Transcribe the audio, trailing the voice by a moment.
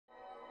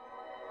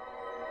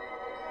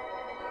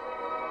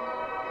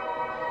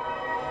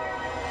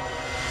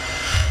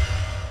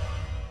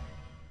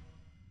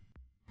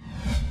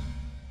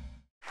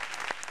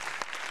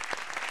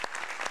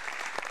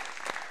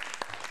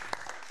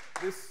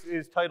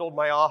is titled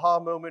My Aha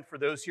Moment for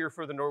those here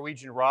for the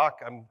Norwegian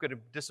Rock. I'm going to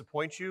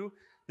disappoint you.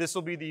 This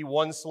will be the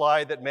one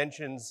slide that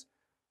mentions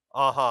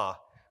aha.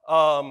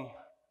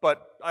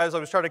 But as I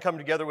was trying to come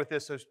together with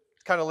this, I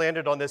kind of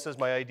landed on this as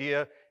my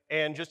idea.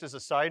 And just as a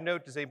side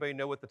note, does anybody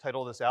know what the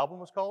title of this album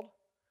was called?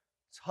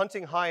 It's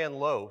Hunting High and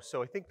Low,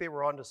 so I think they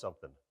were onto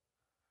something.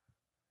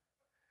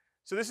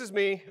 So this is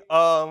me.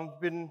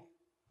 Been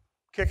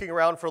kicking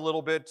around for a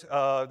little bit.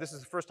 This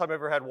is the first time I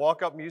ever had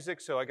walk-up music,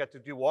 so I got to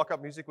do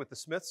walk-up music with the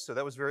Smiths, so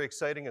that was very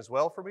exciting as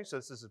well for me, so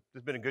this has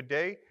been a good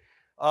day.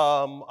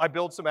 I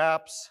build some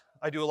apps.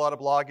 I do a lot of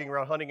blogging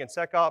around hunting and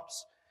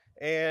SecOps,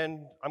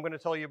 and I'm going to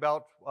tell you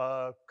about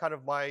kind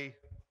of my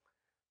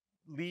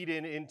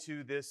lead-in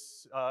into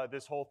this,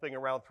 this whole thing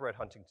around threat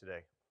hunting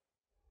today.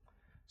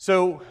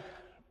 So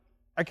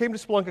I came to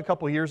Splunk a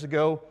couple years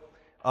ago.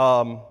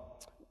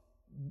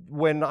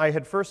 When I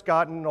had first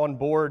gotten on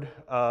board,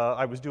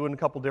 I was doing a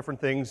couple different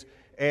things,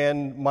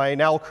 and my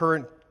now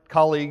current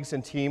colleagues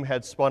and team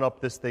had spun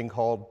up this thing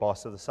called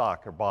Boss of the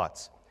Sock, or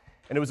BOTS.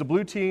 And it was a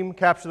blue team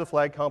capture the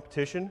flag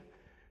competition.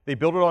 They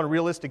built it on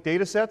realistic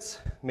data sets,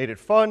 made it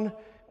fun,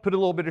 put a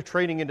little bit of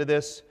training into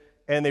this,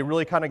 and they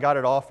really kind of got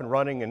it off and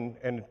running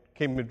and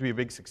came to be a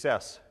big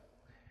success.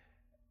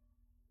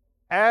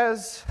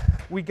 As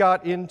we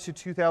got into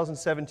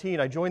 2017,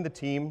 I joined the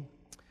team.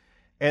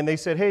 And they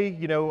said, hey,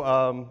 you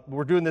know,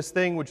 we're doing this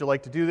thing. Would you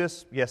like to do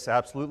this? Yes,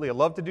 absolutely. I'd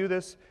love to do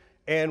this.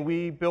 And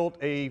we built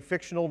a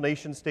fictional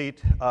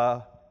nation-state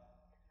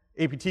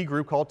APT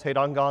group called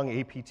Taedonggang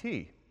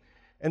APT.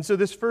 And so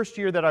this first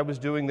year that I was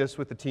doing this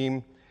with the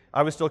team,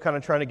 I was still kind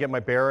of trying to get my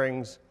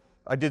bearings.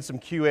 I did some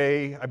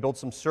QA. I built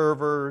some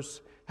servers,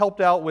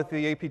 helped out with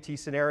the APT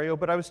scenario,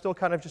 but I was still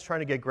kind of just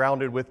trying to get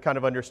grounded with kind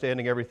of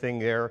understanding everything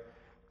there.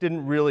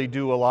 Didn't really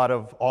do a lot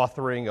of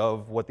authoring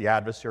of what the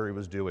adversary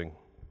was doing.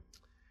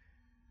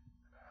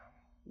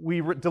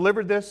 We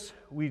delivered this.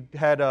 We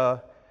had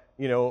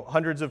you know,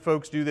 hundreds of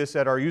folks do this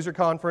at our user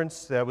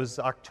conference. That was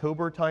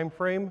October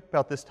timeframe,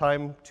 about this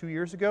time 2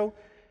 years ago.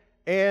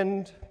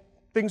 And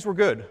things were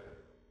good.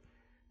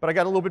 But I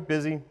got a little bit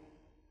busy,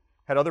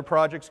 had other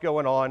projects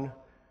going on,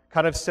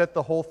 kind of set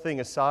the whole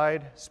thing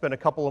aside, spent a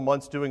couple of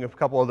months doing a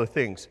couple other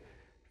things.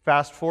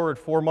 Fast forward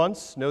 4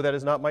 months. No, that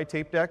is not my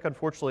tape deck.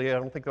 Unfortunately, I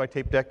don't think my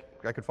tape deck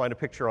I could find a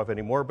picture of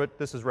anymore, but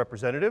this is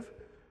representative.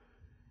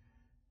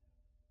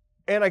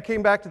 And I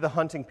came back to the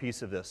hunting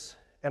piece of this,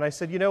 and I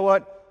said, you know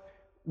what?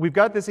 We've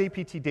got this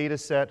APT data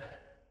set.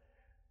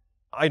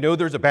 I know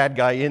there's a bad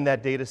guy in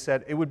that data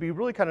set. It would be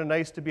really kind of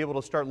nice to be able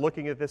to start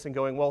looking at this and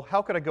going, well,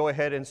 how could I go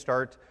ahead and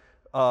start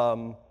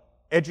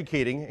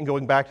educating? And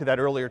going back to that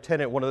earlier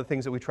tenet, one of the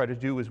things that we try to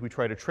do is we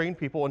try to train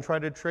people and try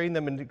to train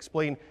them and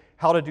explain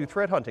how to do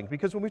threat hunting.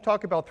 Because when we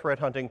talk about threat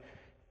hunting,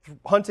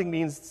 hunting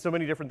means so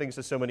many different things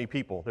to so many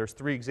people. There's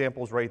 3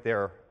 examples right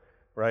there,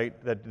 right,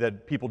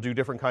 that people do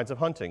different kinds of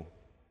hunting.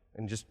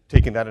 And just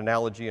taking that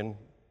analogy and,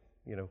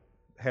 you know,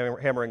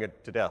 hammering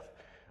it to death.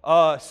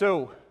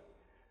 So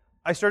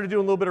I started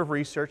doing a little bit of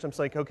research. I'm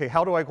like, okay,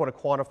 how do I want to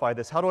quantify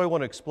this? How do I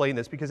want to explain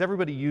this? Because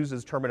everybody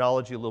uses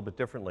terminology a little bit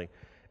differently.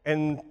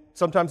 And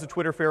sometimes the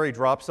Twitter fairy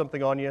drops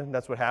something on you, and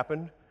that's what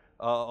happened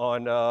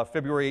on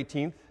February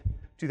 18th,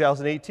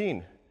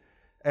 2018.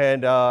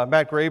 And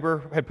Matt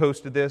Graber had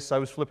posted this. I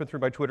was flipping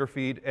through my Twitter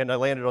feed, and I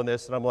landed on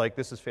this, and I'm like,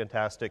 this is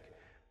fantastic.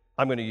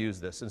 I'm going to use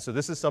this. And so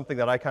this is something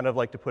that I kind of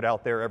like to put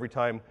out there every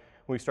time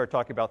when we start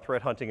talking about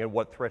threat hunting and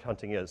what threat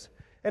hunting is.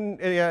 And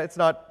yeah, it's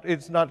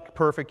not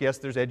perfect. Yes,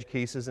 there's edge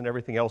cases and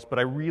everything else, but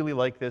I really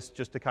like this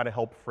just to kind of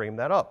help frame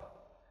that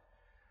up.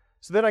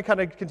 So then I kind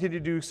of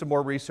continued to do some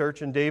more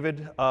research, and David,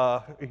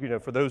 you know,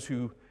 for those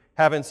who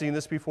haven't seen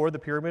this before, the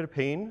pyramid of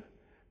pain,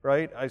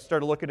 right? I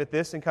started looking at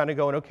this and kind of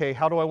going, okay,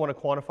 how do I want to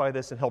quantify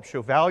this and help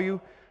show value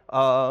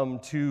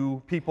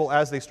to people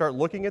as they start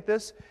looking at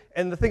this?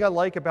 And the thing I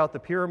like about the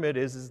pyramid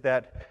is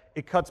that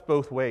it cuts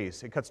both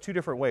ways. It cuts 2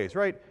 different ways,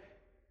 right?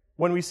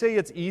 When we say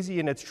it's easy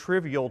and it's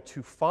trivial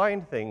to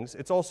find things,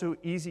 it's also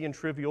easy and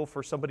trivial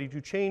for somebody to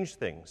change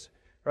things,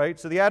 right?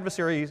 So the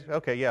adversary,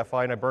 okay, yeah,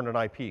 fine, I burned an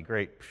IP,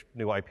 great,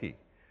 new IP,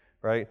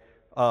 right?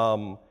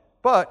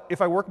 But if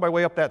I work my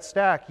way up that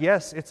stack,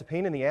 yes, it's a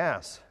pain in the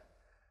ass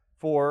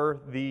for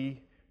the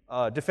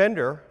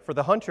defender, for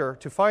the hunter,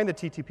 to find the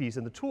TTPs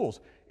and the tools.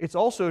 It's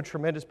also a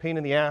tremendous pain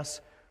in the ass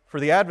for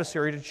the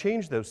adversary to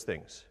change those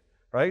things,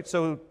 right?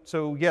 So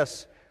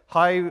yes,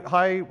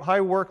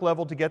 high work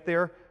level to get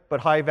there, but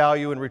high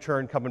value in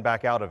return coming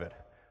back out of it,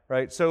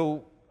 right?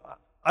 So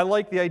I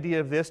like the idea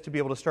of this to be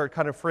able to start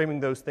kind of framing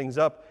those things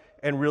up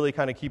and really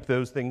kind of keep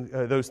those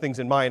things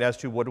in mind as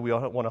to what do we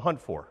want to hunt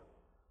for.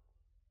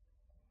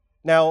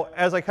 Now,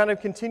 as I kind of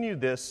continued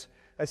this,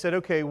 I said,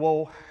 okay,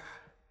 well,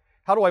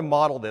 how do I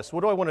model this?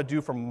 What do I want to do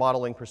from a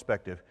modeling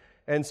perspective?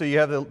 And so you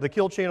have the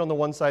kill chain on the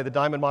one side, the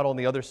diamond model on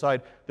the other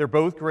side. They're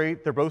both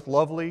great. They're both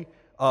lovely.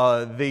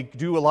 They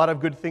do a lot of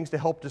good things to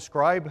help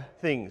describe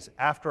things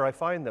after I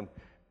find them.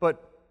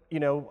 But, you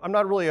know, I'm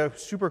not really a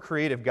super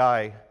creative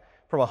guy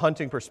from a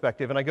hunting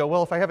perspective. And I go,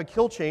 well, if I have a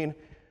kill chain,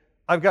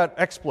 I've got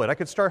exploit. I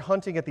could start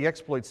hunting at the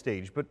exploit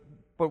stage. But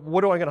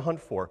what am I going to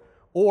hunt for?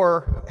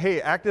 Or,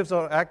 hey, actions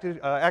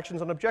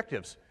on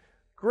objectives.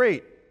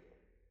 Great.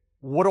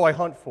 What do I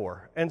hunt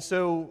for? And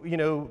so,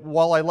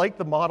 while I like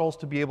the models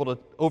to be able to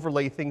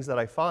overlay things that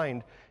I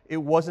find, it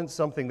wasn't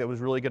something that was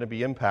really going to be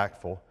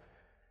impactful.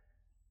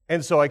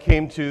 And so I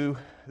came to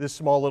this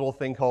small little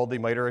thing called the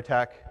MITRE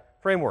ATT&CK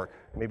framework.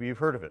 Maybe you've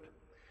heard of it.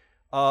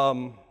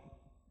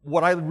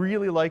 What I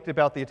really liked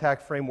about the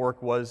ATT&CK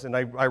framework was, and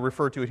I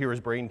refer to it here as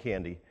brain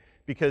candy,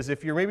 because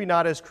if you're maybe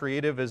not as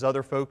creative as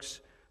other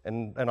folks,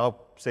 and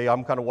I'll say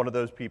I'm kind of one of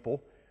those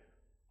people,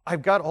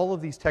 I've got all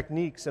of these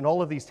techniques and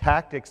all of these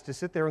tactics to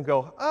sit there and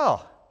go,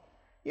 oh,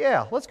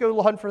 yeah, let's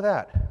go hunt for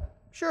that.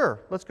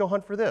 Sure, let's go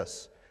hunt for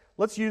this.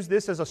 Let's use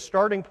this as a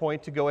starting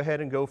point to go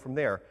ahead and go from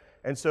there.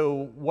 And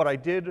so what I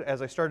did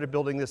as I started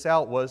building this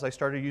out was I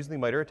started using the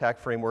MITRE ATT&CK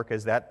framework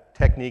as that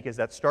technique, as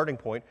that starting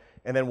point,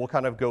 and then we'll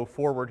kind of go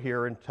forward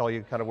here and tell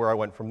you kind of where I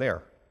went from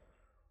there.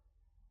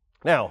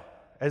 Now,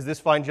 as this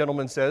fine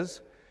gentleman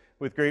says,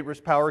 with great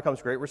power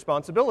comes great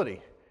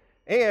responsibility.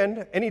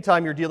 And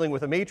anytime you're dealing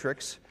with a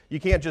matrix, you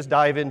can't just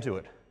dive into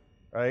it,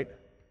 right?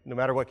 No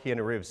matter what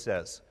Keanu Reeves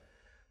says.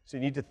 So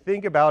you need to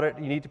think about it,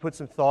 you need to put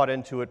some thought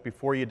into it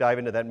before you dive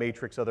into that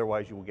matrix,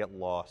 otherwise you will get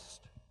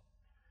lost.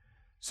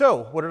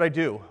 So, what did I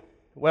do?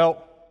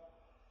 Well,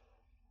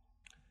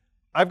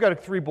 I've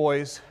got 3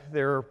 boys.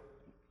 They're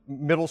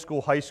middle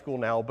school, high school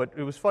now, but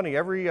it was funny.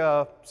 Every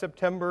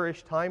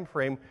September-ish time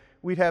frame,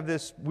 we'd have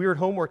this weird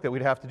homework that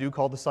we'd have to do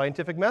called the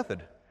scientific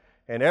method.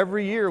 And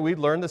every year, we'd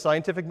learn the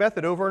scientific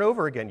method over and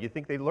over again. You'd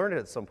think they'd learn it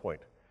at some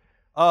point.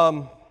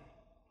 Now,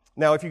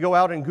 if you go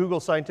out and Google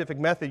scientific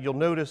method, you'll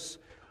notice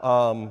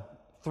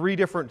 3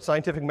 different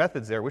scientific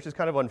methods there, which is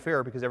kind of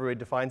unfair because everybody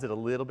defines it a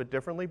little bit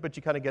differently, but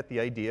you kind of get the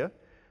idea.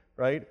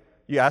 Right?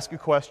 You ask a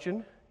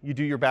question, you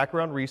do your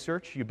background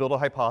research, you build a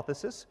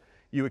hypothesis,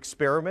 you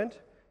experiment,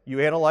 you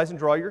analyze and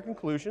draw your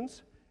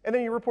conclusions, and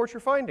then you report your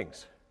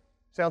findings.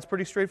 Sounds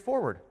pretty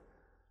straightforward.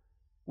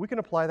 We can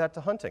apply that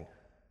to hunting.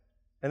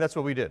 And that's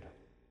what we did.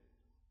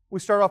 We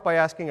start off by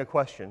asking a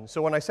question.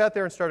 So when I sat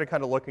there and started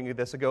kind of looking at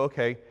this, I go,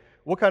 okay,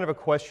 what kind of a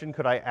question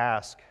could I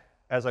ask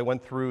as I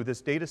went through this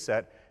data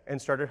set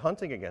and started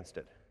hunting against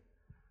it?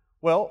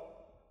 Well,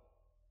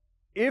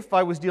 if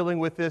I was dealing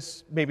with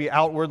this maybe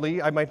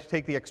outwardly, I might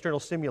take the external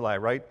stimuli,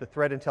 right? The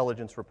threat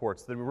intelligence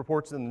reports, the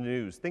reports in the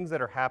news, things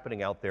that are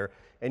happening out there,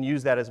 and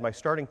use that as my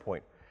starting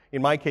point.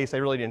 In my case, I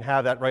really didn't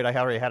have that, right? I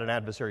already had an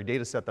adversary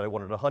data set that I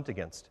wanted to hunt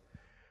against.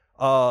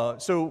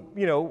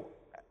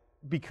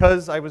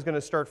 Because I was going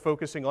to start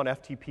focusing on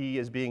FTP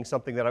as being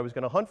something that I was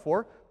going to hunt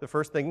for, the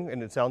first thing,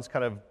 and it sounds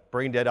kind of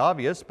brain dead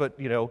obvious, but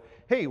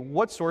hey,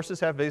 what sources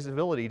have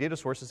visibility? Data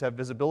sources have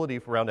visibility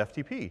around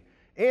FTP.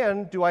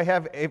 And do I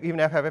even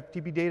have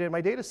FTP data in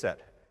my data set?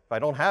 If I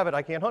don't have it,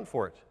 I can't hunt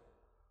for it,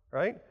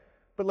 right?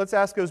 But let's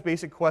ask those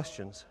basic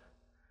questions.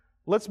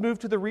 Let's move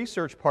to the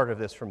research part of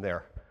this from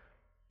there.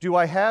 Do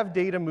I have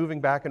data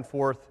moving back and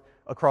forth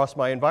across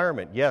my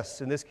environment? Yes,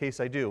 in this case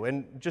I do.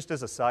 And just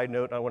as a side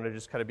note, I want to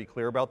just kind of be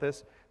clear about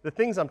this. The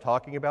things I'm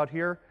talking about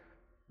here,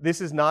 this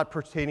is not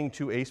pertaining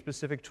to a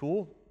specific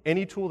tool.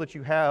 Any tool that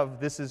you have,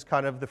 this is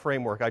kind of the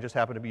framework. I just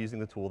happen to be using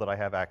the tool that I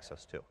have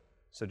access to.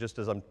 So just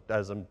as I'm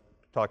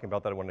talking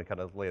about that, I want to kind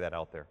of lay that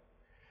out there.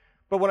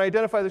 But when I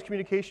identify those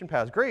communication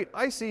paths, great,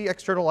 I see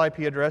external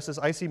IP addresses,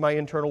 I see my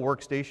internal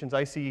workstations,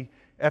 I see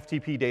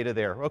FTP data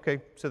there. Okay,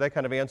 so that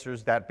kind of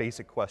answers that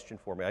basic question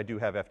for me. I do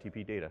have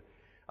FTP data.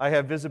 I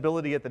have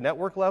visibility at the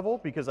network level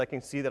because I can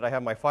see that I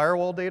have my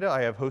firewall data,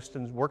 I have hosts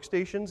and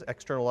workstations,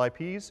 external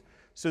IPs,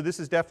 so this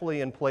is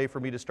definitely in play for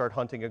me to start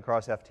hunting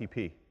across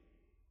FTP.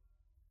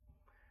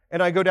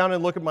 And I go down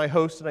and look at my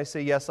host and I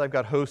say, yes, I've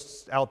got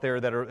hosts out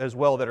there that are as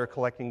well that are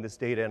collecting this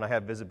data, and I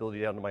have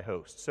visibility down to my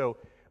host. So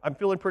I'm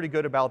feeling pretty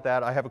good about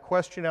that. I have a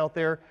question out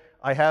there.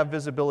 I have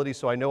visibility,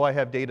 so I know I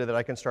have data that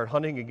I can start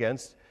hunting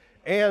against.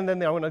 And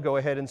then I'm going to go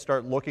ahead and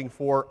start looking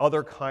for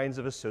other kinds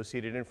of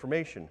associated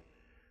information.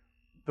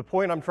 The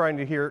point I'm trying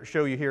to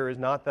show you here is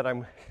not that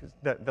I'm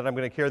going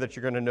to care that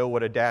you're going to know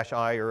what a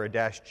 -I or a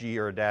 -G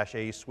or a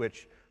 -A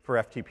switch for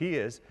FTP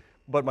is,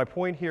 but my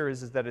point here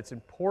is that it's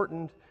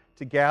important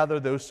to gather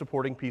those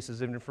supporting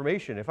pieces of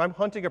information. If I'm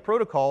hunting a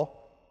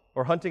protocol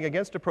or hunting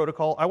against a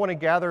protocol, I want to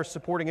gather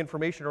supporting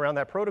information around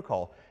that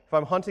protocol. If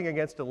I'm hunting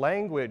against a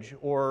language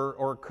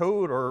or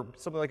code or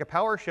something like a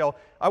PowerShell,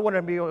 I want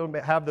to be able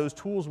to have those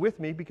tools with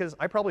me because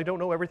I probably don't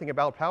know everything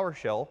about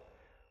PowerShell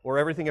or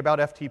everything about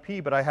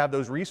FTP, but I have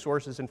those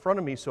resources in front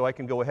of me so I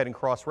can go ahead and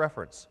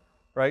cross-reference,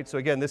 right? So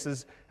again, this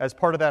is, as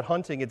part of that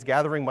hunting, it's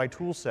gathering my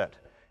tool set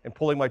and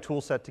pulling my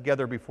tool set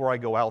together before I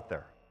go out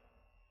there.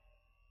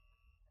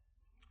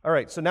 All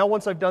right, so now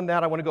once I've done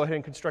that, I want to go ahead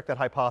and construct that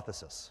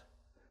hypothesis.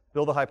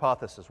 Build a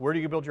hypothesis. Where do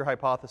you build your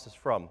hypothesis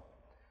from?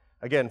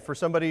 Again, for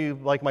somebody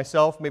like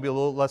myself, maybe a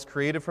little less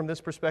creative from this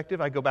perspective,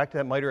 I go back to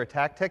that MITRE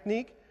ATT&CK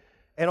technique,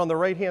 and on the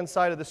right-hand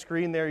side of the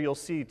screen there, you'll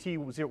see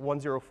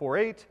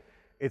T1048.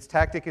 Its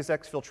tactic is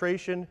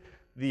exfiltration.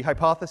 The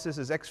hypothesis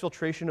is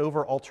exfiltration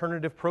over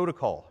alternative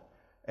protocol.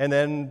 And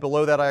then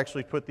below that, I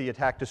actually put the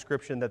attack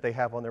description that they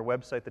have on their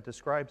website that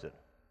describes it.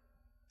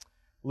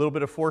 A little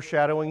bit of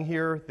foreshadowing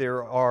here.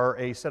 There are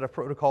a set of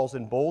protocols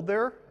in bold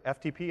there,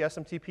 FTP,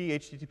 SMTP,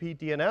 HTTP,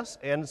 DNS,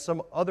 and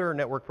some other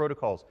network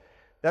protocols.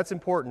 That's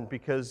important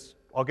because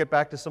I'll get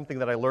back to something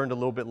that I learned a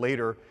little bit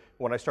later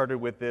when I started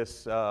with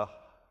this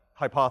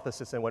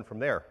hypothesis and went from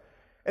there.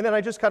 And then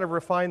I just kind of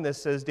refined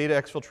this as data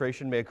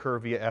exfiltration may occur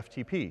via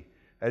FTP.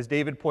 As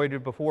David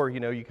pointed before, you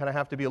know, you kind of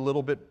have to be a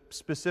little bit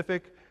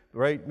specific,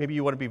 right? Maybe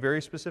you want to be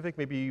very specific,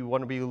 maybe you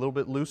want to be a little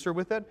bit looser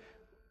with it.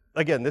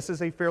 Again, this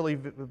is a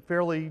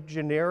fairly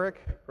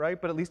generic,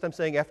 right? But at least I'm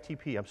saying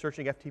FTP. I'm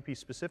searching FTP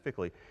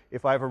specifically.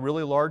 If I have a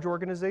really large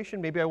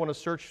organization, maybe I want to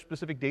search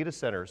specific data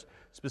centers,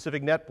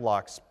 specific net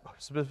blocks,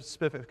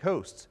 specific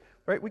hosts,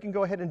 right? We can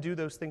go ahead and do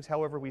those things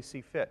however we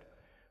see fit.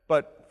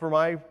 But for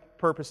my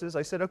purposes,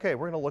 I said, okay,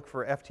 we're going to look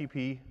for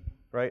FTP,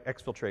 right,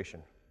 exfiltration.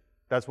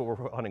 That's what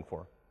we're hunting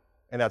for.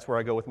 And that's where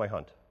I go with my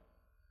hunt.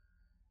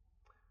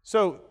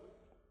 So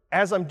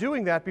as I'm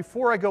doing that,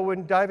 before I go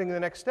in diving in the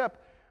next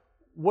step,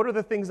 what are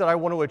the things that I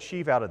want to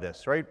achieve out of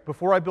this, right?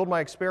 Before I build my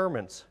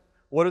experiments,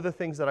 what are the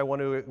things that I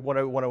want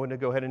to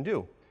go ahead and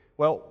do?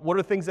 Well, what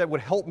are the things that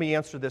would help me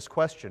answer this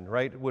question,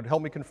 right? Would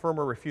help me confirm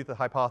or refute the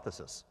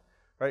hypothesis,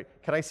 right?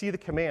 Can I see the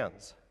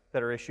commands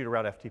that are issued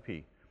around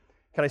FTP?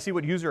 Can I see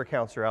what user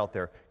accounts are out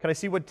there? Can I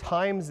see what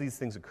times these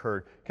things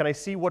occurred? Can I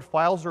see what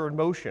files are in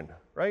motion,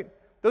 right?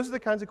 Those are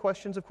the kinds of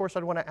questions, of course,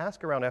 I'd want to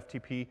ask around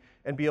FTP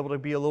and be able to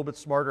be a little bit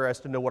smarter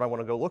as to know what I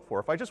want to go look for.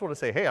 If I just want to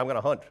say, hey, I'm going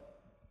to hunt,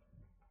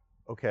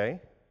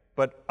 okay,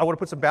 but I want to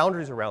put some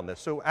boundaries around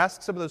this. So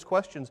ask some of those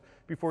questions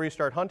before you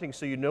start hunting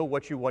so you know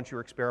what you want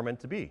your experiment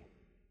to be.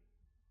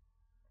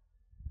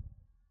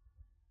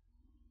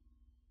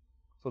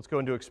 So let's go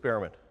into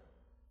experiment.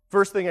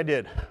 First thing I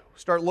did,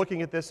 start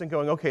looking at this and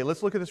going, okay,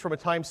 let's look at this from a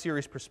time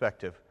series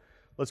perspective.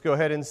 Let's go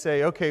ahead and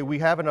say, okay, we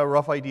have a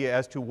rough idea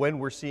as to when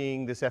we're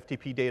seeing this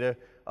FTP data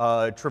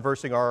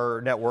traversing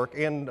our network,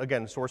 and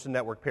again, source and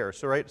network pairs.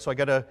 So right, so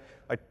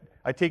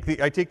I take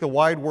the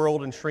wide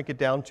world and shrink it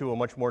down to a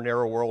much more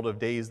narrow world of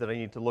days that I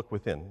need to look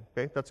within.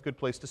 Okay, that's a good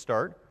place to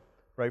start,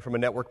 right, from a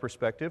network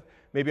perspective.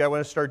 Maybe I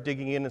want to start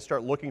digging in and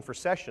start looking for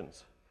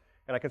sessions,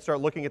 and I can start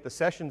looking at the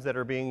sessions that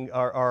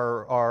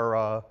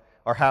are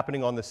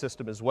happening on the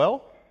system as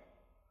well.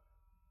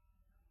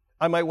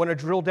 I might want to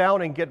drill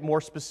down and get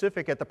more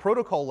specific at the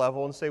protocol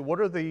level and say,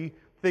 what are the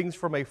things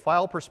from a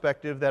file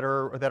perspective that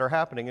are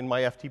happening in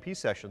my FTP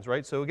sessions,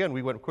 right? So again,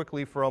 we went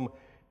quickly from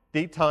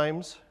date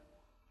times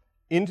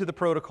into the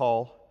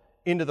protocol,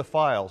 into the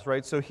files,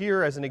 right? So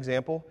here, as an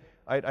example,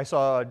 I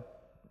saw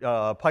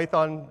a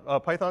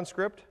Python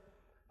script,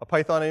 a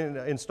Python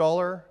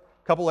installer,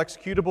 a couple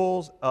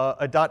executables,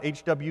 a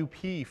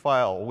 .hwp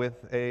file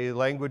with a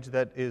language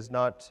that is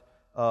not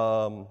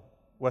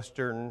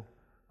Western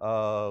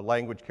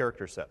language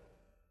character set.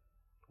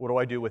 What do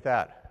I do with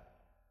that?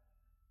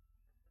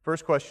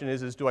 First question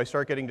is do I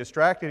start getting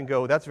distracted and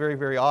go, that's very,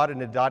 very odd in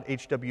a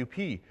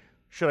 .hwp.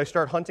 Should I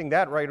start hunting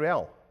that right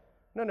now?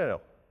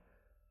 No.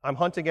 I'm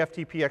hunting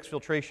FTP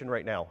exfiltration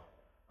right now.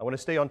 I want to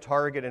stay on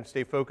target and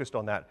stay focused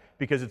on that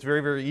because it's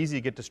very, very easy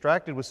to get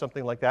distracted with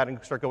something like that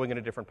and start going in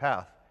a different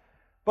path.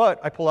 But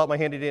I pull out my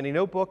handy-dandy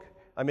notebook,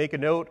 I make a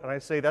note, and I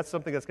say that's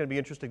something that's going to be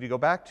interesting to go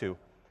back to.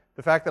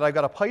 The fact that I've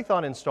got a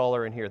Python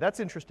installer in here, that's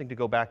interesting to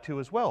go back to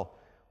as well.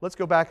 Let's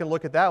go back and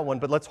look at that one,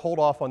 but let's hold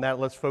off on that.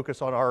 Let's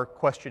focus on our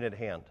question at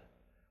hand.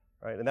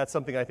 Right? And that's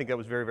something I think that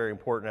was very, very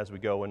important as we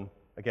go. And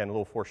again, a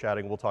little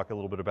foreshadowing. We'll talk a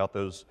little bit about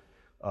those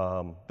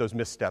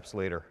missteps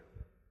later.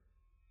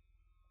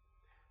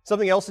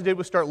 Something else I did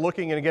was start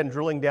looking and again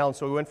drilling down.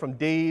 So we went from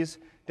days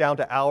down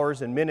to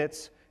hours and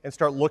minutes and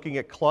start looking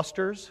at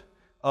clusters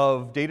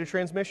of data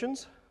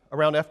transmissions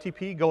around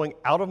FTP going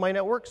out of my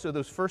network. So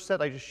those first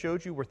set I just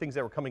showed you were things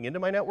that were coming into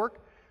my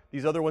network.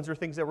 These other ones are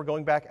things that were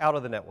going back out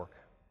of the network.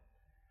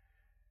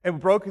 And we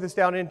broke this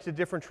down into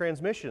different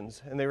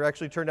transmissions, and they were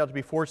actually turned out to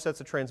be 4 sets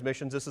of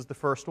transmissions. This is the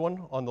first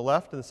one on the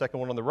left and the second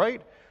one on the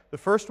right. The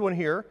first one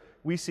here,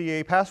 we see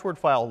a password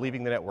file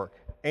leaving the network.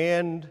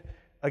 And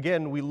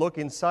again, we look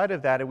inside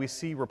of that and we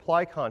see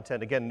reply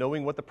content. Again,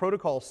 knowing what the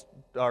protocols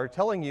are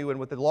telling you and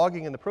what the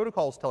logging in the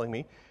protocol is telling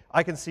me,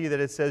 I can see that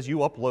it says you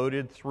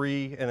uploaded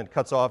 3 and it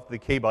cuts off the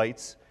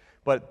kbytes,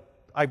 but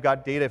I've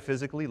got data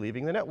physically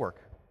leaving the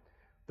network.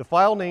 The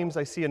file names,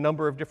 I see a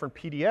number of different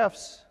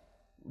PDFs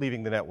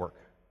leaving the network.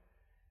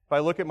 If I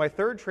look at my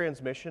third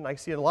transmission, I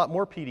see a lot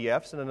more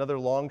PDFs and another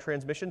long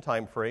transmission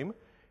time frame.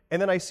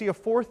 And then I see a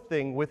fourth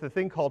thing with a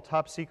thing called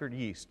top secret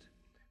yeast.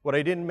 What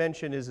I didn't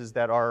mention is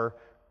that our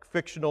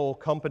fictional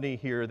company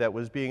here that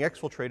was being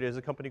exfiltrated is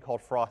a company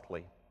called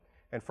Frothly.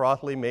 And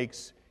Frothly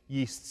makes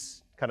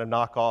yeasts, kind of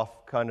knockoff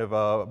kind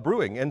of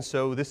brewing. And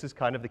so this is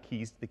kind of the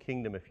keys to the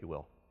kingdom, if you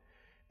will.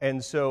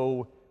 And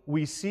so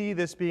we see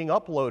this being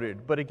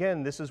uploaded. But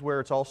again, this is where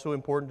it's also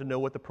important to know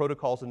what the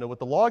protocols and know what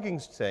the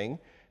logging's saying.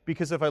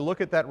 Because if I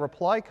look at that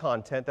reply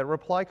content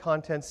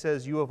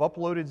says you have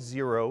uploaded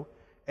 0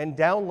 and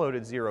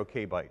downloaded 0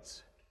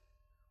 kbytes.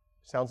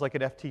 Sounds like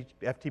an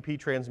FTP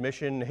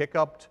transmission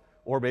hiccuped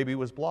or maybe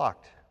was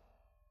blocked,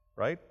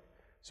 right?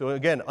 So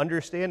again,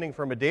 understanding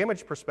from a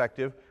damage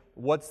perspective,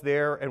 what's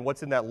there and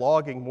what's in that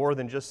logging more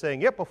than just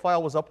saying, yep, a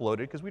file was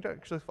uploaded, because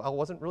actually the file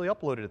wasn't really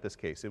uploaded at this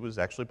case. It was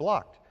actually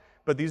blocked.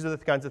 But these are the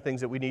kinds of things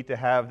that we need to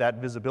have that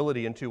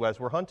visibility into as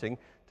we're hunting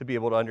to be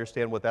able to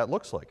understand what that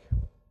looks like.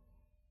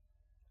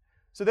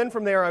 So then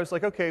from there, I was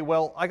like, okay,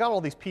 well, I got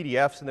all these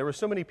PDFs, and there were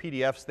so many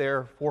PDFs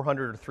there,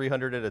 400 or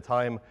 300 at a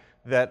time,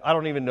 that I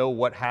don't even know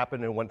what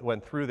happened and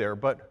went through there.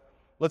 But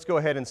let's go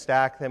ahead and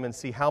stack them and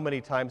see how many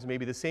times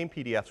maybe the same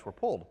PDFs were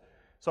pulled.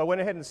 So I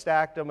went ahead and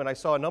stacked them, and I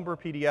saw a number of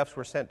PDFs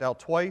were sent out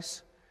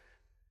twice.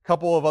 A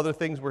couple of other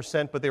things were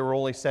sent, but they were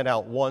only sent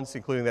out once,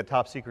 including that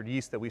top secret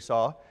yeast that we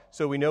saw.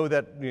 So we know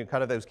that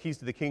kind of those keys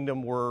to the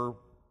kingdom were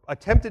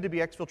attempted to be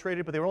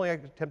exfiltrated, but they were only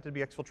attempted to be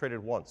exfiltrated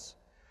once.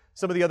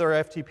 Some of the other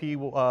FTP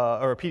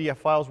or PDF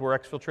files were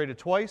exfiltrated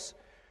twice.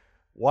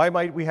 Why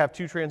might we have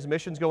two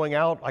transmissions going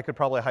out? I could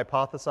probably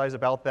hypothesize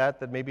about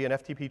that maybe an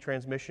FTP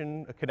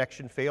transmission, a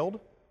connection failed.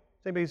 Does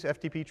anybody's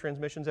FTP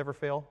transmissions ever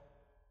fail?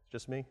 It's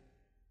just me?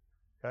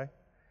 Okay.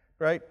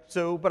 Right?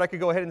 So, but I could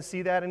go ahead and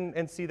see that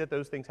and see that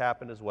those things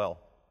happened as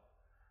well.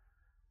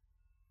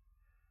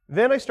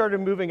 Then I started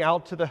moving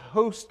out to the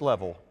host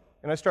level.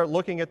 And I start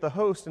looking at the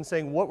host and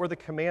saying, what were the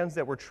commands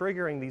that were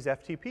triggering these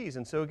FTPs?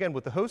 And so again,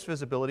 with the host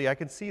visibility, I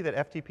can see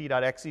that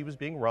ftp.exe was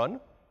being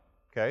run.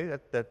 Okay,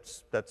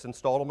 that's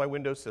installed on my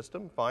Windows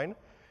system, fine.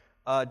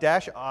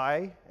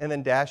 -I and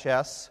then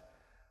 -s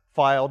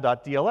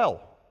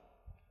file.dll.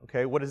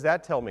 Okay, what does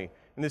that tell me?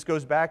 And this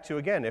goes back to,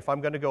 again, if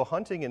I'm going to go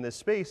hunting in this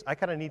space, I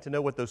kind of need to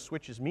know what those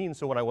switches mean,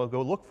 so when I will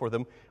go look for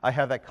them, I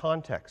have that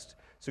context.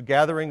 So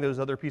gathering those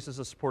other pieces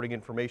of supporting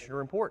information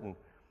are important.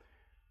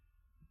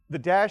 The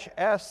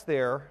 -s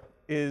there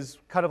is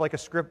kind of like a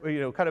script,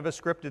 kind of a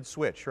scripted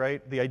switch,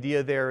 right? The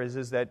idea there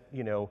is that,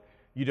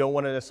 you don't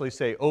want to necessarily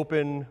say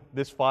open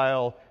this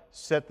file,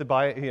 set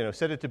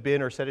it to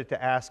bin or set it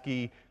to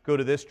ASCII, go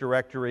to this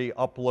directory,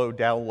 upload,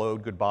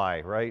 download,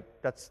 goodbye, right?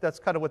 That's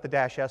kind of what the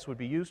 -s would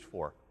be used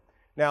for.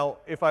 Now,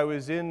 if I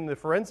was in the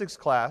forensics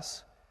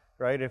class,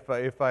 right?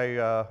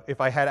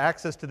 If I had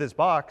access to this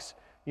box,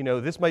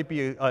 this might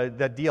be,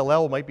 that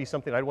DLL might be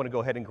something I'd want to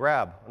go ahead and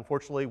grab.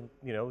 Unfortunately,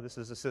 this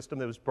is a system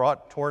that was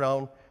torn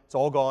down, it's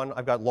all gone.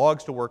 I've got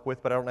logs to work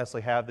with, but I don't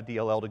necessarily have the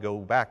DLL to go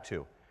back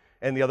to.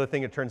 And the other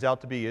thing it turns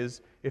out to be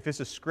is, if this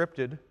is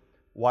scripted,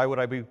 why would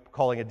I be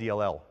calling a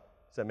DLL?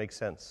 Does that make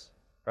sense,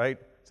 right?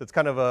 So it's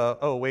kind of a,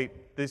 oh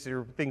wait, these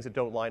are things that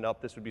don't line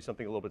up. This would be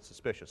something a little bit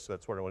suspicious, so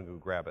that's where I want to go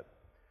grab it.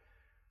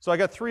 So I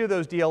got 3 of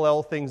those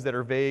DLL things that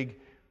are vague.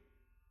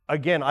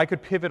 Again, I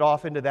could pivot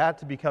off into that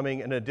to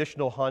becoming an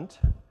additional hunt,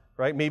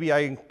 right? Maybe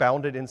I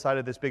bound it inside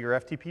of this bigger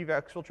FTP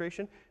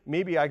exfiltration.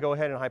 Maybe I go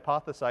ahead and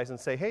hypothesize and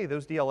say, hey,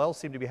 those DLLs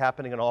seem to be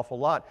happening an awful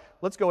lot.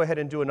 Let's go ahead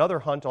and do another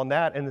hunt on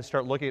that and then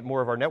start looking at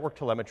more of our network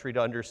telemetry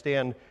to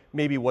understand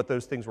maybe what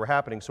those things were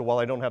happening. So while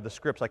I don't have the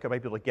scripts, I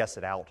might be able to guess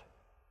it out.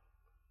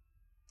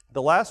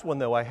 The last one,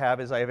 though, I have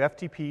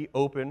FTP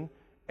open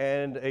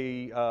and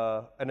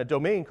a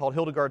domain called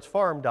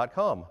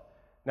hildegardsfarm.com.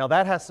 Now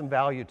that has some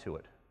value to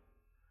it,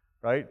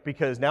 right?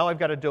 Because now I've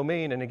got a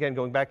domain, and again,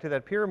 going back to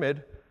that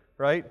pyramid,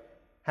 right?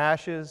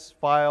 Hashes,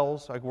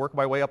 files, I work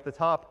my way up the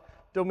top.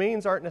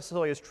 Domains aren't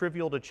necessarily as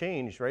trivial to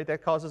change, right?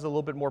 That causes a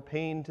little bit more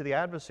pain to the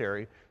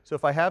adversary. So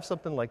if I have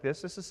something like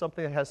this is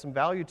something that has some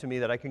value to me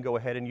that I can go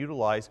ahead and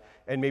utilize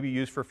and maybe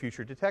use for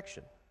future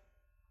detection.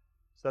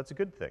 So that's a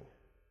good thing.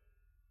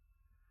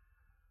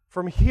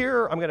 From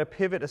here, I'm going to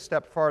pivot a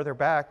step farther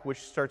back,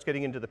 which starts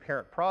getting into the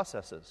parent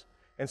processes,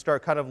 and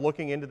start kind of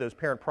looking into those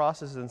parent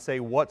processes and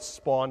say what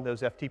spawned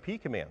those FTP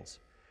commands.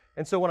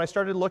 And so when I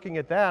started looking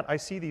at that, I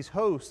see these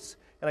hosts,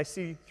 and I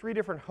see 3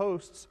 different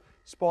hosts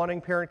spawning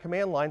parent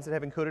command lines that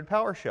have encoded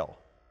PowerShell.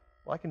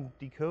 Well, I can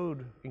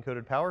decode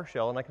encoded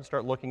PowerShell, and I can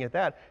start looking at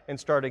that and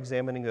start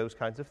examining those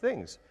kinds of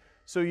things.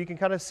 So you can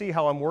kind of see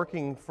how I'm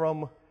working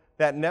from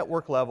that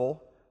network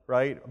level,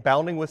 right,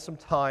 bounding with some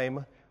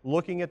time,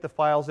 looking at the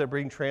files that are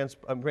being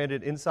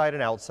transmitted inside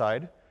and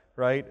outside,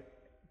 right,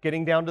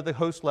 getting down to the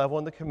host level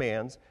and the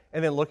commands,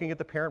 and then looking at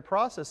the parent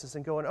processes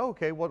and going, oh,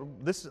 okay, well,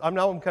 I'm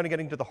kind of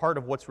getting to the heart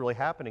of what's really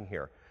happening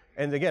here.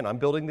 And again, I'm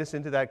building this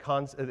into the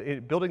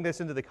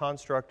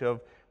construct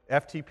of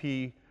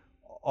FTP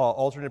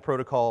alternate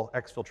protocol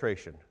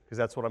exfiltration, because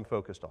that's what I'm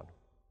focused on.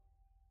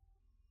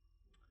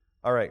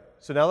 All right,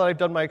 so now that I've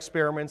done my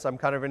experiments, I'm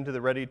kind of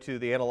ready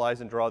to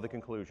analyze and draw the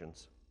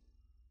conclusions.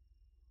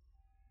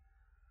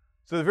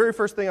 So the very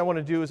first thing I want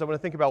to do is I want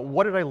to think about,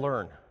 what did I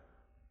learn?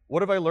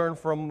 What have I learned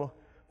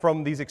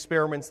from these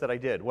experiments that I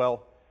did?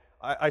 Well,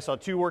 I saw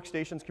 2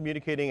 workstations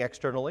communicating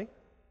externally,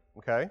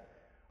 okay?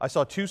 I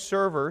saw 2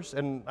 servers,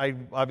 and I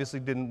obviously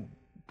didn't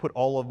put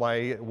all of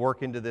my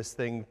work into this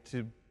thing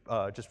to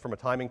just from a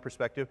timing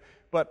perspective,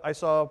 but I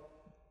saw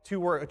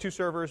 2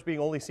 servers being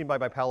only seen by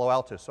my Palo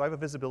Alto, so I have a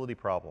visibility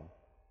problem,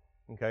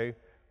 okay?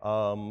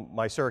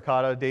 My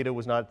Suricata data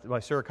was not, my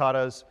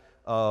Suricatas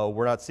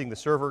were not seeing the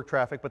server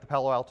traffic, but the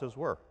Palo Altos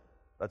were.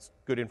 That's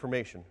good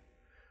information.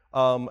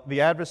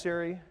 The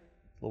adversary, a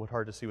little bit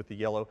hard to see with the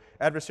yellow,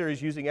 adversary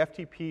is using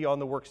FTP on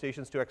the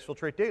workstations to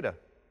exfiltrate data.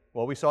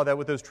 Well, we saw that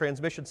with those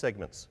transmission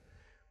segments.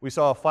 We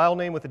saw a file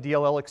name with a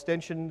DLL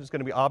extension is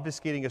going to be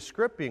obfuscating a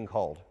script being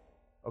called.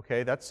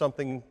 Okay, that's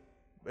something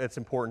that's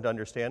important to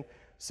understand.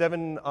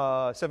 Seven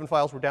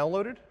files were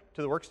downloaded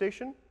to the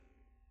workstation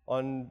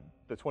on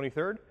the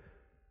 23rd.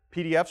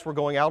 PDFs were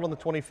going out on the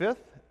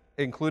 25th,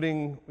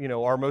 including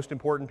our most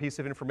important piece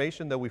of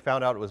information, though we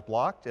found out it was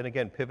blocked. And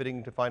again,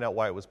 pivoting to find out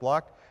why it was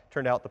blocked.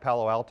 Turned out the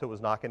Palo Alto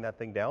was knocking that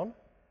thing down,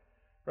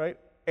 right?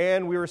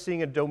 And we were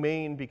seeing a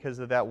domain because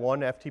of that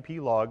one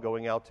FTP log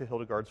going out to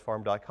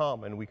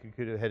hildegardsfarm.com, and we could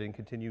go ahead and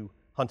continue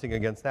hunting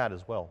against that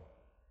as well.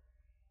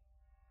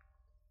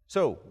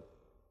 So,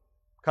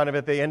 kind of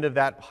at the end of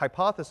that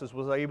hypothesis,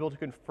 was I able to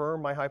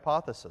confirm my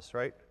hypothesis,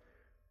 right?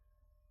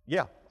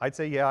 Yeah, I'd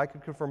say, yeah, I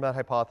could confirm that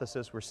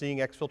hypothesis. We're seeing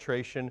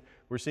exfiltration.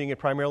 We're seeing it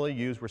primarily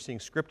used. We're seeing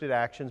scripted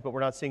actions, but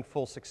we're not seeing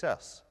full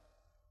success.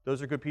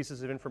 Those are good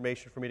pieces of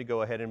information for me to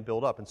go ahead and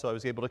build up. And so I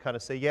was able to kind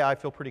of say, yeah, I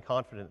feel pretty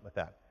confident with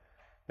that.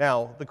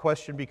 Now, the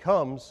question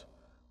becomes,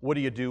 what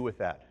do you do with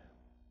that,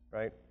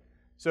 right?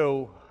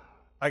 So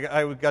I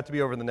got to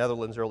be over in the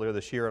Netherlands earlier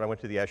this year, and I went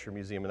to the Azure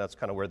Museum, and that's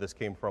kind of where this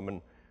came from.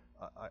 And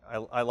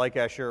I like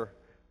Azure,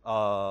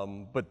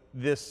 but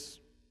this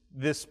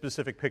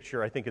specific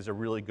picture, I think, is a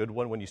really good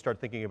one when you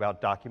start thinking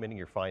about documenting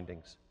your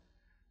findings,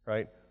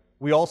 right?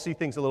 We all see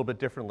things a little bit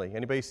differently.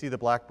 Anybody see the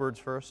black birds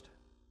first?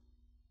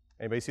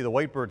 Anybody see the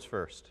white birds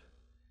first?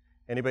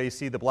 Anybody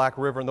see the Black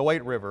River and the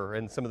White River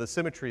and some of the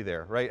symmetry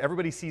there, right?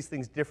 Everybody sees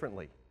things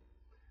differently,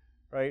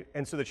 right?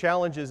 And so the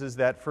challenge is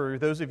that for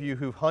those of you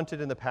who've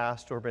hunted in the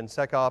past or been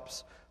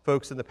SecOps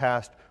folks in the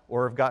past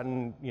or have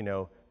gotten,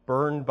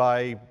 burned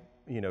by,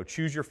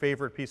 choose your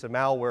favorite piece of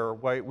malware,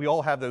 right? We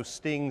all have those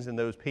stings and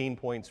those pain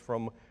points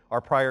from our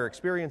prior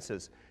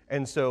experiences.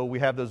 And so we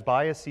have those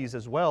biases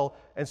as well,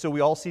 and so we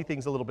all see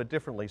things a little bit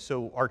differently.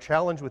 So our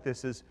challenge with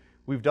this is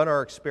we've done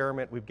our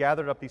experiment, we've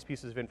gathered up these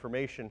pieces of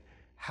information.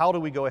 How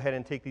do we go ahead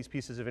and take these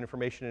pieces of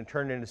information and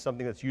turn it into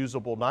something that's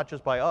usable, not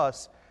just by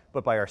us,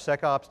 but by our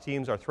SecOps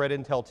teams, our threat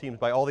intel teams,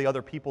 by all the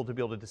other people to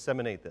be able to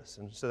disseminate this?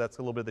 And so that's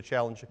a little bit of the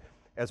challenge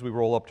as we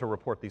roll up to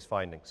report these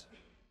findings.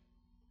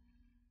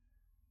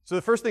 So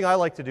the first thing I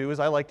like to do is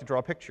I like to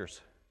draw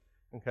pictures.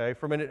 Okay,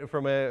 from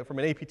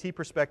an APT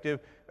perspective,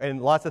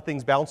 and lots of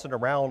things bouncing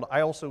around, I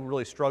also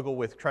really struggle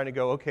with trying to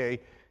go, okay,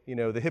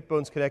 the hip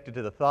bone's connected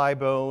to the thigh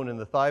bone, and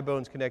the thigh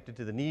bone's connected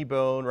to the knee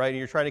bone, right? And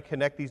you're trying to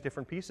connect these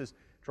different pieces.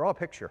 Draw a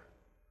picture,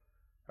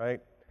 right?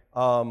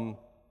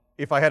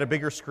 If I had a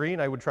bigger screen,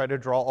 I would try to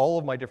draw all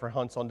of my different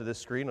hunts onto this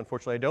screen.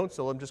 Unfortunately, I don't,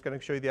 so I'm just going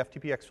to show you the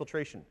FTP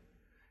exfiltration.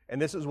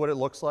 And this is what it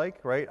looks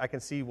like, right? I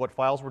can see what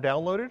files were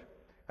downloaded.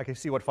 I can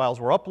see what files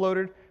were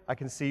uploaded. I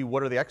can see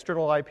what are the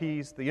external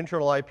IPs, the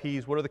internal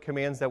IPs, what are the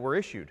commands that were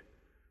issued,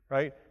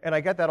 right? And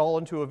I get that all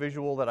into a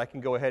visual that I can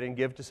go ahead and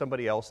give to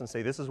somebody else and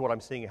say, this is what I'm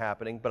seeing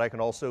happening, but I can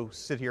also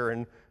sit here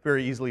and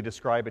very easily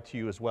describe it to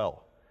you as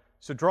well.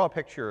 So draw a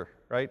picture,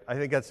 right? I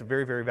think that's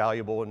very, very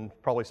valuable and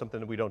probably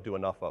something that we don't do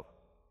enough of.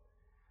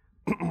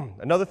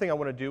 Another thing I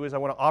want to do is I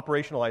want to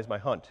operationalize my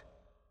hunt.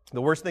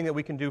 The worst thing that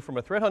we can do from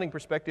a threat hunting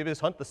perspective is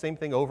hunt the same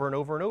thing over and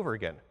over and over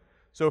again.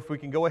 So if we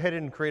can go ahead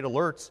and create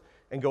alerts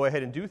and go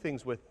ahead and do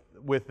things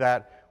with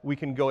that, we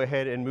can go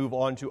ahead and move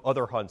on to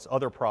other hunts,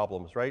 other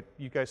problems, right?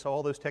 You guys saw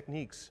all those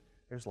techniques.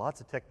 There's lots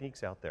of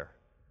techniques out there.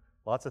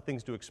 Lots of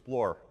things to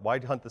explore. Why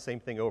hunt the same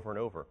thing over and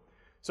over?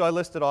 So I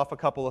listed off a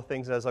couple of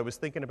things as I was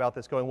thinking about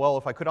this, going, well,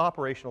 if I could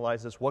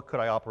operationalize this, what could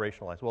I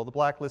operationalize? Well, the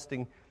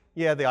blacklisting,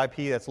 yeah, the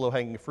IP, that's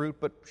low-hanging fruit,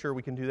 but sure,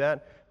 we can do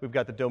that. We've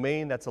got the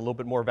domain, that's a little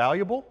bit more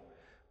valuable,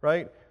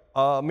 right?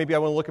 Maybe I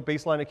want to look at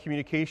baseline of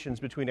communications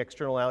between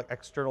external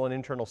and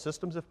internal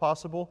systems, if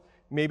possible.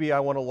 Maybe I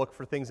want to look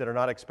for things that are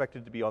not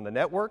expected to be on the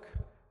network.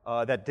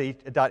 That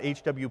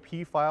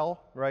 .hwp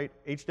file, right?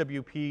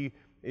 HWP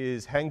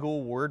is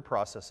Hangul word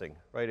processing,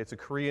 right? It's a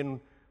Korean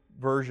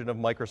version of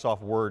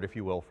Microsoft Word, if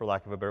you will, for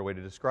lack of a better way to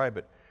describe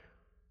it.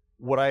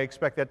 Would I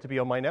expect that to be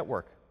on my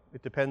network?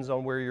 It depends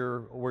on where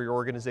your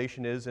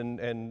organization is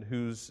and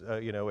who's,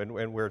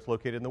 and where it's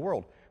located in the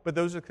world. But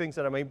those are things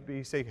that I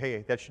may say,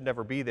 hey, that should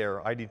never be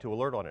there. I need to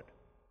alert on it,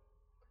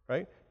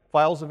 right?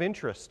 Files of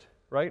interest,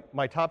 right?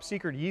 My top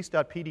secret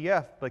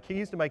yeast.pdf, the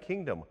keys to my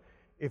kingdom.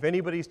 If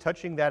anybody's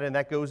touching that and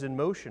that goes in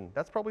motion,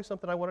 that's probably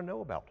something I want to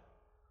know about,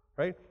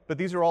 right? But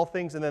these are all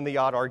things, and then the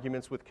odd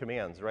arguments with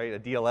commands, right? A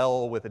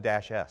DLL with a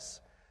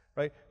 -s,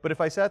 right? But if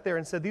I sat there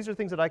and said, these are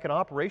things that I can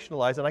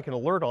operationalize and I can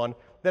alert on,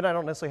 then I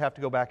don't necessarily have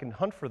to go back and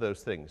hunt for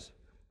those things,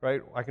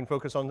 right? I can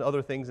focus on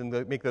other things and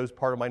make those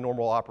part of my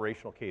normal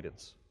operational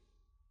cadence.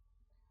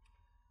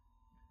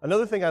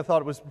 Another thing I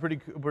thought was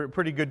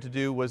pretty good to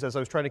do was, as I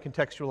was trying to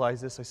contextualize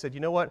this, I said, you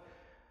know what?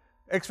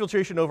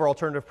 Exfiltration over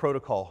alternative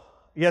protocol.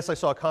 Yes, I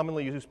saw a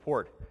commonly used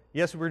port.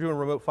 Yes, we were doing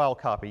remote file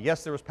copy.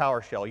 Yes, there was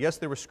PowerShell. Yes,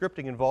 there was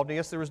scripting involved. And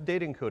yes, there was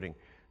data encoding.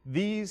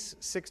 These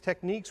 6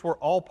 techniques were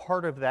all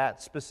part of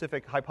that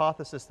specific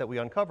hypothesis that we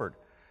uncovered.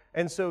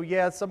 And so,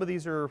 yeah, some of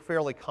these are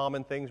fairly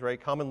common things, right?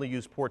 Commonly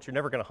used ports. You're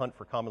never going to hunt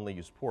for commonly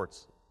used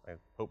ports. I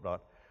hope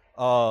not.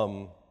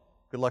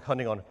 Good luck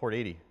hunting on port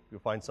 80. You'll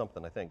find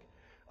something, I think.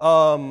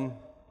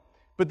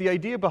 But the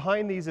idea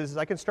behind these is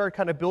I can start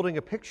kind of building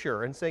a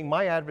picture and saying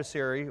my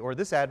adversary, or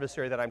this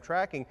adversary that I'm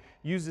tracking,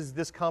 uses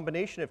this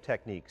combination of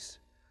techniques,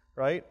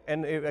 right?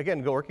 And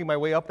again, working my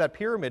way up that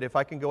pyramid, if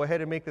I can go ahead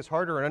and make this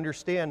harder and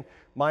understand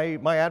my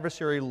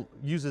adversary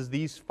uses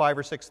these 5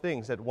 or 6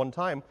 things at one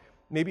time,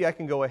 maybe I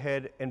can go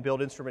ahead and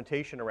build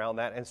instrumentation around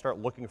that and start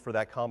looking for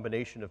that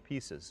combination of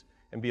pieces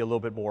and be a little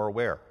bit more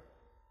aware.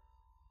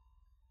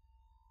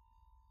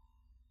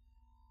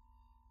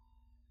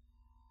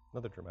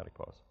 Another dramatic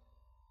pause.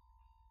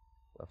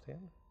 Left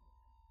hand.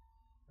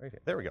 Right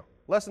here. There we go.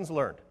 Lessons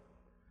learned.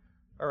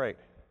 All right.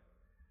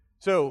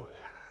 So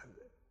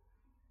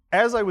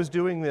as I was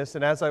doing this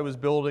and as I was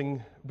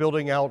building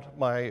out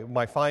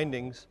my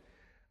findings,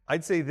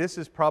 I'd say this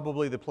is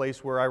probably the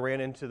place where I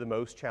ran into the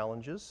most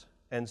challenges.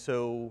 And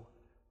so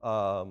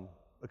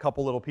a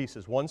couple little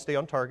pieces. One, stay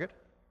on target,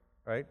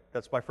 right?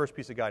 That's my first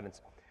piece of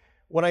guidance.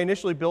 When I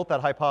initially built that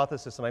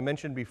hypothesis, and I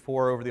mentioned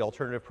before over the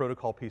alternative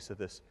protocol piece of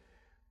this,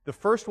 the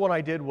first one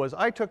I did was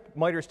I took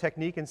MITRE's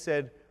technique and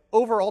said,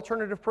 over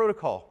alternative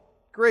protocol,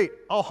 great,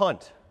 I'll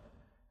hunt,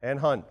 and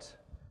hunt,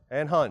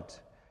 and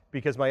hunt,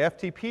 because my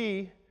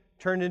FTP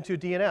turned into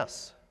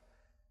DNS.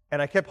 And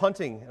I kept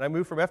hunting, and I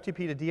moved from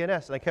FTP to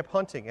DNS, and I kept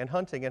hunting, and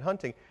hunting, and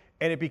hunting,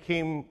 and it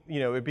became,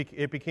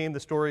 it became the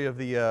story of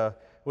the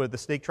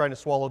snake trying to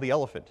swallow the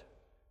elephant,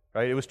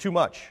 right? It was too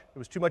much. It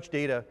was too much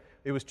data.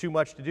 It was too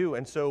much to do.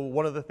 And so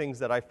one of the things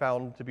that I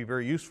found to be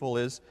very useful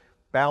is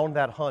bound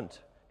that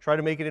hunt. Try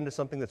to make it into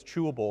something that's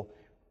chewable.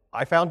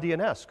 I found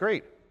DNS,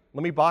 great.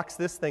 Let me box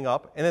this thing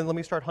up, and then let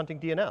me start hunting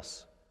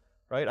DNS,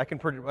 right? I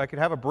can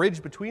have a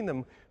bridge between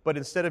them, but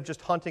instead of just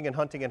hunting and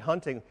hunting and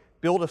hunting,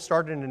 build a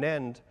start and an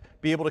end,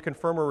 be able to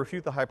confirm or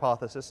refute the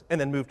hypothesis,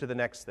 and then move to the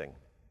next thing.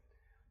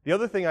 The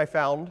other thing I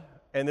found,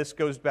 and this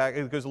goes back,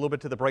 it goes a little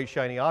bit to the bright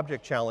shiny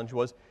object challenge,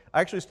 was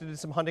I actually did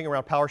some hunting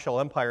around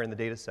PowerShell Empire in the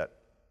data set.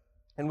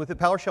 And with the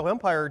PowerShell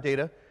Empire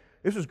data,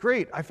 this was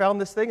great. I found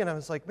this thing, and I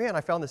was like, man,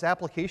 I found this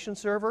application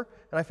server,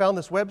 and I found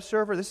this web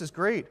server. This is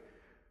great.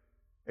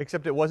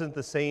 Except it wasn't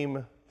the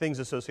same things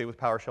associated with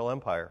PowerShell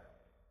Empire.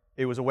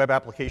 It was a web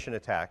application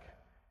attack,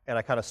 and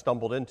I kind of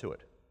stumbled into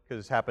it because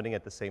it's happening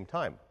at the same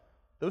time.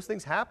 Those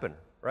things happen,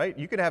 right?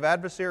 You can have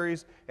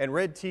adversaries and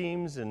red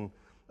teams and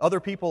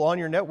other people on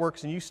your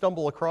networks, and you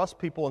stumble across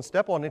people and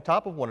step on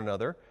top of one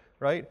another,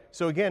 right?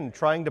 So again,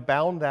 trying to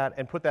bound that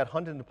and put that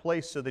hunt into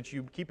place so that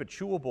you keep it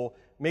chewable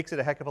makes it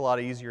a heck of a lot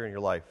easier in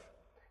your life.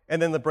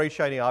 And then the bright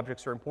shiny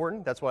objects are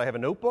important. That's why I have a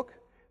notebook.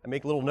 I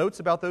make little notes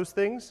about those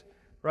things,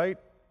 right?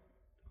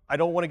 I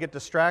don't want to get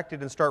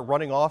distracted and start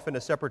running off in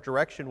a separate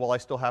direction while I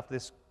still have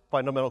this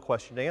fundamental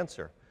question to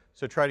answer.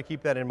 So try to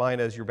keep that in mind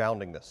as you're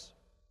bounding this.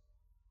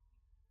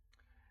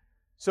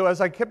 So as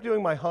I kept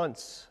doing my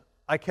hunts,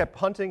 I kept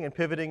hunting and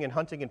pivoting and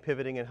hunting and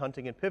pivoting and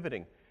hunting and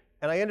pivoting.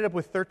 And I ended up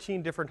with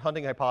 13 different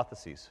hunting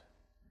hypotheses.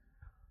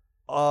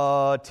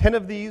 10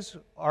 of these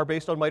are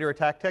based on MITRE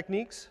attack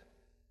techniques.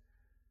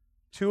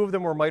 2 of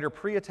them were MITRE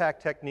pre-attack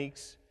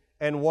techniques,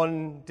 and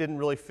 1 didn't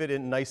really fit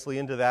in nicely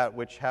into that,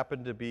 which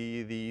happened to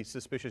be the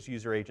suspicious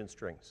user agent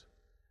strings,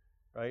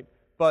 right?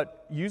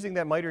 But using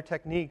that MITRE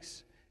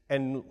techniques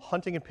and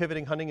hunting and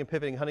pivoting, hunting and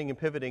pivoting, hunting and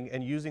pivoting,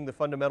 and using the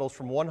fundamentals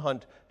from one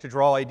hunt to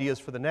draw ideas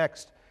for the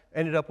next,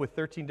 ended up with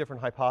 13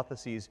 different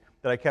hypotheses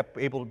that I kept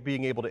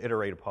being able to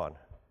iterate upon,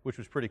 which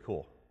was pretty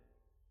cool.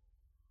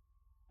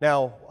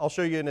 Now, I'll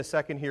show you in a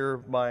second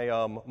here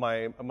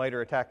my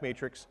MITRE attack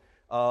matrix.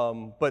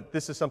 But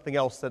this is something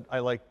else that I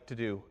like to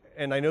do.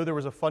 And I know there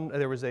was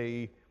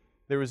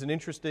an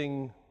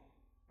interesting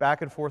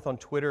back and forth on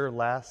Twitter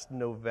last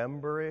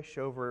November-ish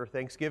over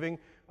Thanksgiving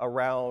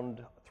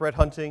around threat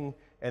hunting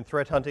and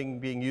threat hunting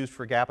being used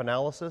for gap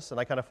analysis. And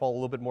I kind of fall a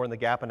little bit more in the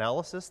gap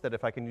analysis, that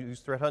if I can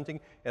use threat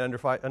hunting and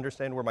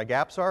understand where my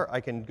gaps are,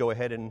 I can go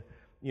ahead and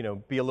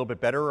be a little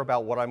bit better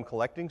about what I'm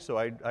collecting so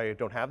I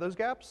don't have those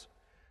gaps,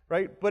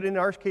 right? But in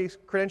our case,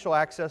 credential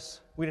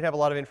access, we didn't have a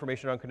lot of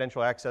information on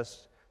credential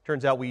access.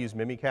 Turns out we used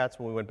Mimikatz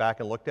when we went back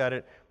and looked at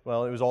it.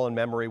 Well, it was all in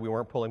memory. We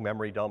weren't pulling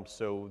memory dumps,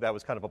 so that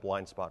was kind of a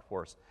blind spot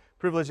for us.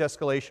 Privilege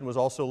escalation was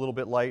also a little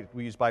bit light.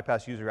 We used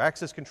bypass user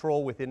access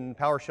control within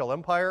PowerShell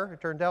Empire,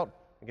 it turned out.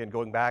 Again,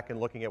 going back and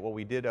looking at what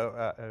we did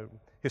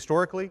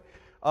historically.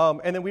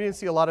 And then we didn't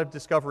see a lot of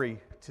discovery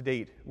to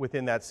date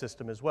within that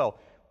system as well.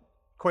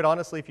 Quite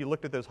honestly, if you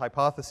looked at those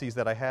hypotheses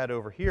that I had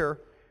over here,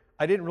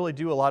 I didn't really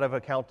do a lot of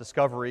account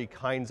discovery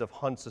kinds of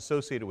hunts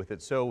associated with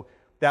it. So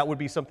that would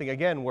be something,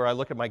 again, where I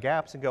look at my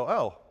gaps and go,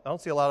 oh, I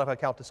don't see a lot of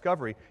account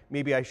discovery.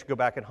 Maybe I should go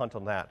back and hunt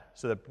on that.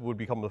 So that would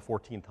become the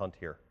 14th hunt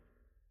here.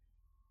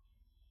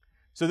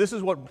 So this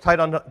is what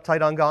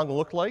Taidangong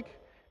looked like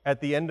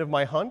at the end of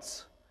my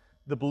hunts.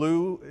 The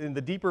blue, in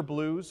the deeper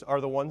blues,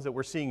 are the ones that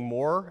we're seeing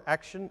more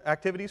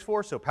activities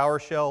for. So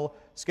PowerShell,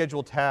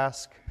 scheduled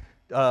task,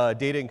 data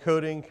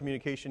encoding,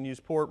 communication use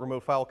port,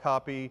 remote file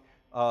copy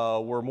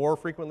were more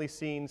frequently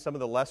seen. Some of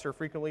the lesser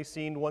frequently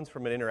seen ones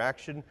from an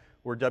interaction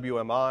were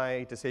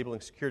WMI,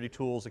 disabling security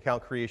tools,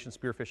 account creation,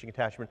 spear phishing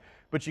attachment.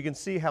 But you can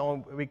see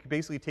how we could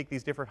basically take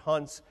these different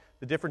hunts,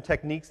 the different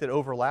techniques that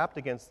overlapped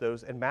against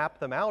those, and map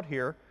them out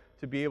here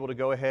to be able to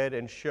go ahead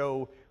and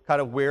show kind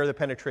of where the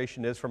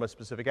penetration is from a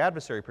specific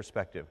adversary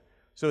perspective.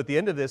 So at the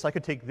end of this, I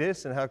could take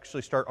this and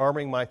actually start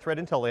arming my threat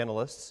intel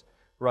analysts,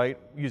 right,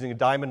 using a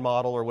diamond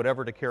model or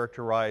whatever to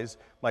characterize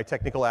my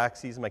technical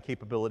axes, my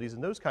capabilities,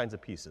 and those kinds of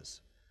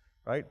pieces,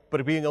 right?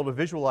 But being able to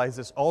visualize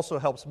this also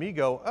helps me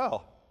go,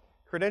 oh,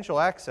 credential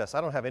access, I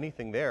don't have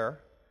anything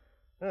there.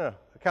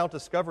 Account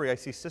discovery, I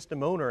see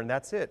system owner, and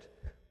that's it.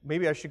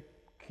 Maybe I should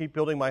keep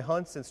building my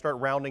hunts and start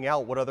rounding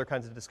out what other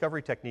kinds of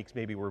discovery techniques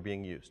maybe were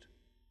being used,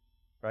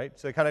 right?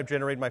 So it kind of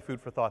generated my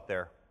food for thought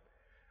there.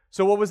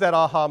 So what was that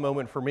aha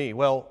moment for me?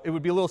 Well, it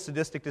would be a little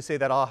sadistic to say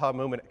that aha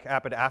moment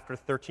happened after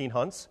 13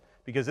 hunts,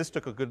 because this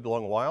took a good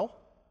long while,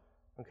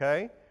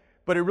 okay?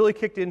 But it really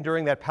kicked in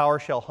during that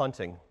PowerShell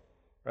hunting,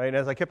 right? And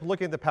as I kept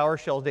looking at the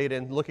PowerShell data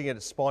and looking at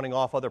it spawning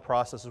off other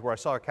processes where I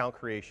saw account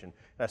creation,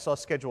 and I saw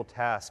scheduled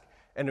task,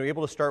 and we were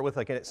able to start with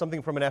like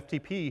something from an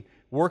FTP,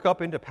 work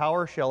up into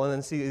PowerShell, and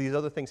then see these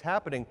other things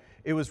happening,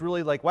 it was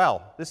really like,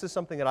 wow, this is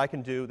something that I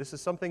can do, this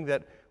is something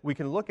that we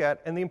can look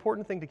at, and the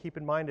important thing to keep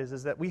in mind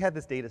is that we had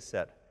this data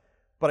set,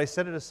 but I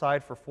set it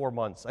aside for 4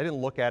 months. I didn't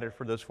look at it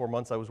for those 4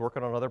 months. I was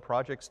working on other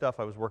project stuff,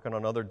 I was working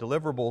on other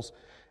deliverables,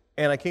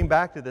 and I came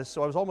back to this,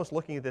 so I was almost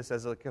looking at this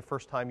as like a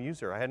first-time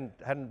user. I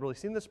hadn't really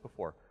seen this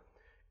before.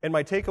 And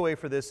my takeaway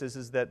for this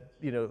is that,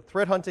 you know,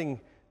 threat hunting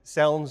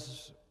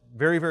sounds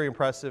very, very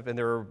impressive, and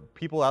there are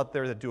people out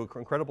there that do an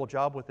incredible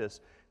job with this.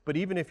 But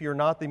even if you're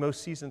not the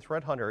most seasoned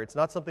threat hunter, it's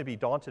not something to be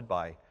daunted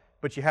by.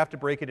 But you have to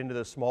break it into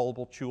those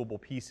smallable,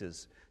 chewable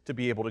pieces to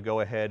be able to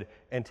go ahead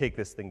and take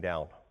this thing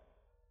down.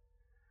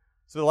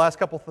 So the last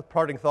couple of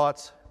parting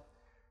thoughts.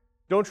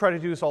 Don't try to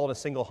do this all in a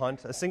single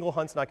hunt. A single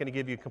hunt's not going to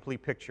give you a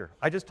complete picture.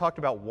 I just talked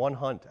about one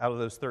hunt out of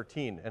those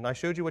 13, and I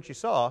showed you what you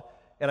saw,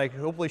 and I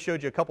hopefully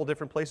showed you a couple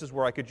different places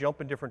where I could jump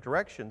in different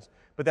directions,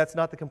 but that's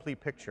not the complete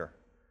picture.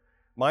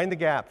 Mind the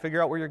gap,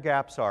 figure out where your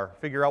gaps are,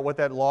 figure out what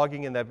that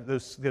logging and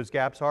those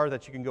gaps are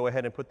that you can go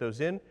ahead and put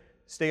those in.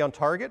 Stay on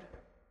target,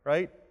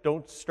 right?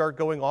 Don't start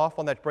going off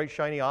on that bright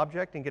shiny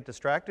object and get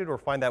distracted, or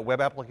find that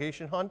web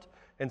application hunt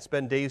and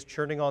spend days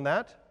churning on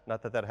that.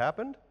 Not that that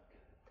happened.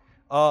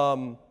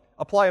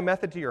 Apply a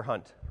method to your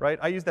hunt, right?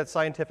 I use that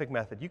scientific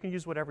method. You can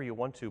use whatever you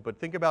want to, but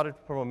think about it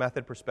from a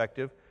method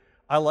perspective.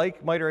 I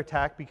like MITRE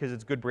ATT&CK because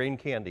it's good brain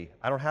candy.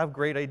 I don't have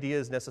great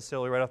ideas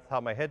necessarily right off the top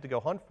of my head to go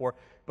hunt for,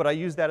 but I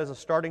use that as a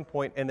starting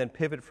point and then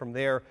pivot from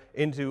there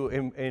into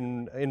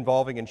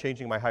involving and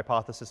changing my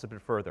hypothesis a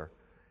bit further.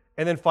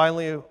 And then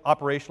finally,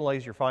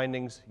 operationalize your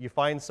findings. You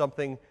find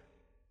something,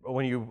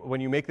 when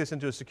you make this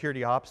into a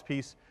security ops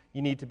piece,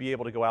 you need to be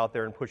able to go out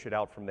there and push it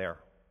out from there.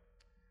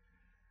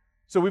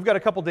 So we've got a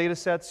couple data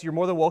sets. You're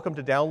more than welcome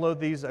to download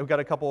these. I've got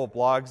a couple of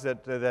blogs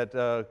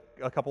that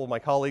a couple of my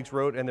colleagues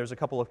wrote, and there's a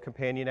couple of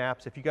companion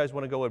apps. If you guys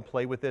want to go and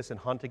play with this and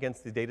hunt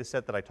against the data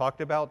set that I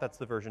talked about, that's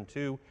the version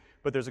 2.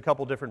 But there's a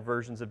couple different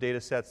versions of data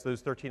sets.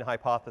 Those 13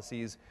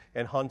 hypotheses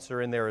and hunts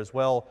are in there as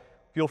well.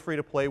 Feel free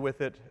to play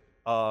with it.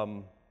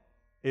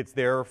 It's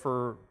there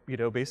for, you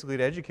know, basically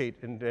to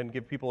educate and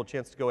give people a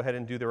chance to go ahead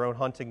and do their own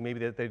hunting, maybe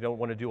that they don't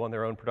want to do on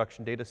their own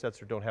production data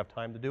sets or don't have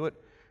time to do it.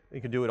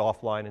 You can do it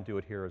offline and do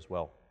it here as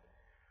well.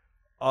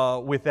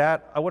 With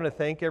that, I want to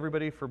thank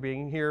everybody for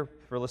being here,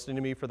 for listening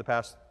to me for the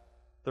past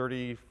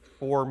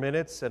 34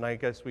 minutes, and I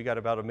guess we got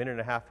about a minute and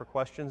a half for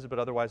questions, but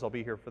otherwise I'll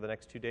be here for the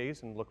next 2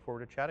 days and look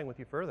forward to chatting with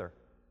you further.